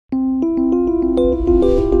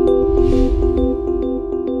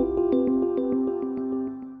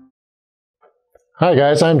Hi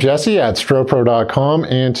guys, I'm Jesse at Strobepro.com,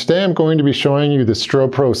 and today I'm going to be showing you the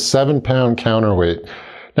Strobepro 7-pound counterweight.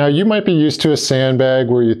 Now you might be used to a sandbag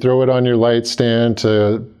where you throw it on your light stand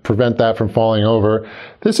to prevent that from falling over.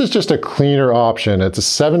 This is just a cleaner option. It's a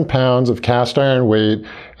 7 pounds of cast iron weight,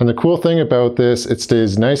 and the cool thing about this, it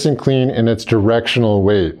stays nice and clean in its directional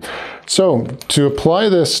weight. So to apply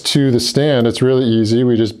this to the stand, it's really easy.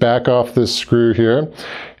 We just back off this screw here,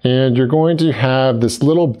 and you're going to have this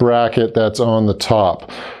little bracket that's on the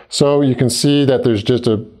top. So you can see that there's just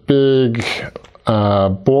a big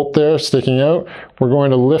bolt there sticking out. We're going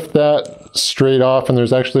to lift that straight off, and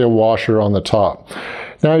there's actually a washer on the top.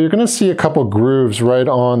 Now you're going to see a couple grooves right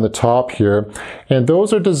on the top here, and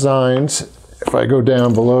those are designed, if I go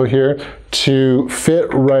down below here, to fit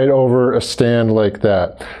right over a stand like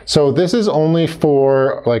that. So this is only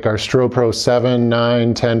for like our Strobepro 7,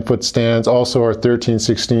 9, 10 foot stands, also our 13,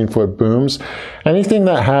 16 foot booms. Anything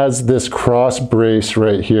that has this cross brace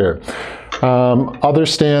right here. Other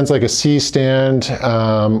stands like a C stand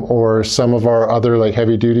or some of our other like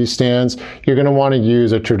heavy duty stands, you're going to want to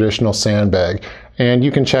use a traditional sandbag, and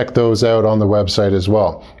you can check those out on the website as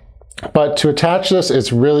well. But to attach this,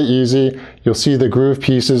 it's really easy. You'll see the groove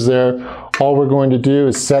pieces there. All we're going to do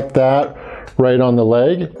is set that right on the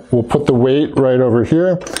leg. We'll put the weight right over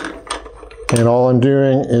here, and all I'm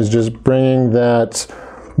doing is just bringing that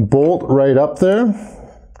bolt right up there,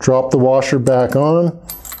 drop the washer back on,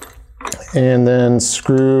 and then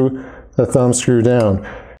screw the thumb screw down.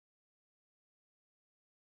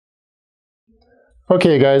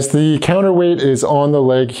 Okay guys, the counterweight is on the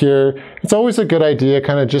leg here. It's always a good idea,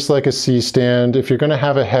 kind of just like a C stand, if you're going to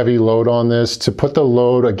have a heavy load on this, to put the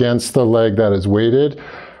load against the leg that is weighted.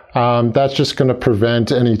 That's just going to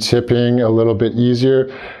prevent any tipping a little bit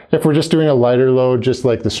easier. If we're just doing a lighter load, just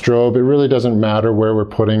like the strobe, it really doesn't matter where we're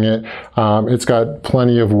putting it. It's got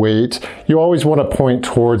plenty of weight. You always want to point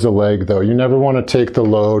towards a leg though. You never want to take the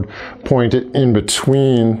load, point it in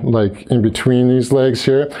between, like in between these legs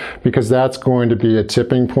here, because that's going to be a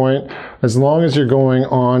tipping point. As long as you're going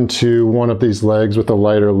on to one of these legs with a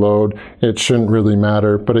lighter load, it shouldn't really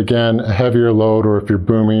matter. But again, a heavier load, or if you're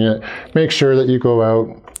booming it, make sure that you go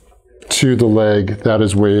out to the leg that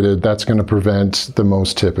is weighted. That's going to prevent the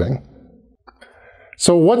most tipping.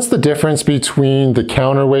 So what's the difference between the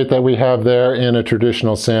counterweight that we have there and a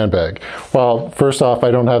traditional sandbag? Well, first off,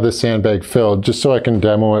 I don't have this sandbag filled, just so I can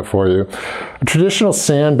demo it for you. A traditional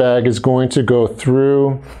sandbag is going to go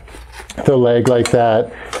through the leg like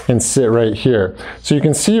that and sit right here. So you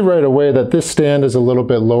can see right away that this stand is a little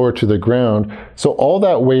bit lower to the ground, so all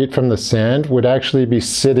that weight from the sand would actually be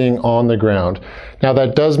sitting on the ground. Now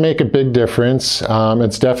that does make a big difference.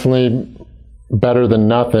 It's definitely better than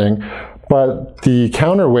nothing, but the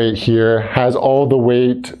counterweight here has all the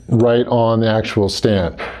weight right on the actual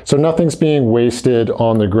stand. So nothing's being wasted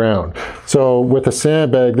on the ground. So with a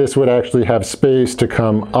sandbag, this would actually have space to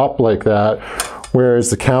come up like that, whereas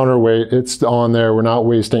the counterweight, it's on there. We're not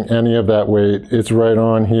wasting any of that weight. It's right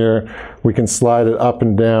on here. We can slide it up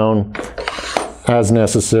and down as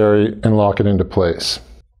necessary and lock it into place.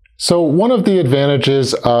 So one of the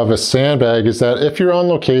advantages of a sandbag is that if you're on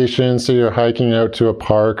location, so you're hiking out to a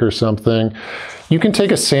park or something, you can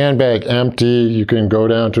take a sandbag empty. You can go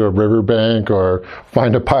down to a riverbank or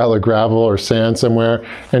find a pile of gravel or sand somewhere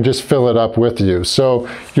and just fill it up with you. So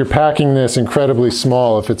you're packing this incredibly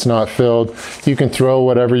small if it's not filled. You can throw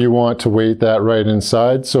whatever you want to weight that right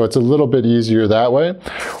inside. So it's a little bit easier that way.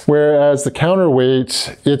 Whereas the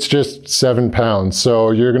counterweight, it's just 7 pounds.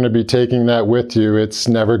 So you're going to be taking that with you. It's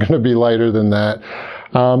never going to be lighter than that.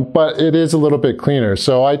 But it is a little bit cleaner.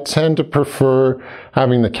 So I tend to prefer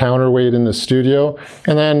having the counterweight in the studio,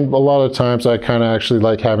 and then a lot of times I kind of actually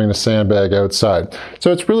like having a sandbag outside.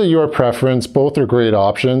 So it's really your preference. Both are great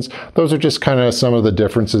options. Those are just kind of some of the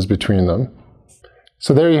differences between them.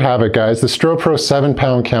 So there you have it guys, the Strobepro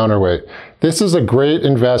 7-pound counterweight. This is a great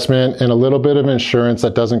investment and a little bit of insurance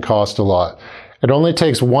that doesn't cost a lot. It only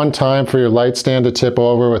takes one time for your light stand to tip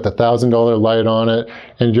over with a $1,000 light on it,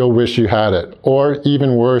 and you'll wish you had it. Or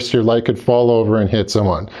even worse, your light could fall over and hit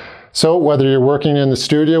someone. So whether you're working in the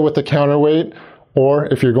studio with the counterweight, or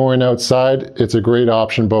if you're going outside, it's a great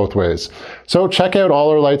option both ways. So check out all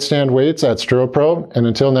our light stand weights at Strobepro, and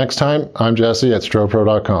until next time, I'm Jesse at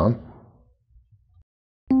Strobepro.com.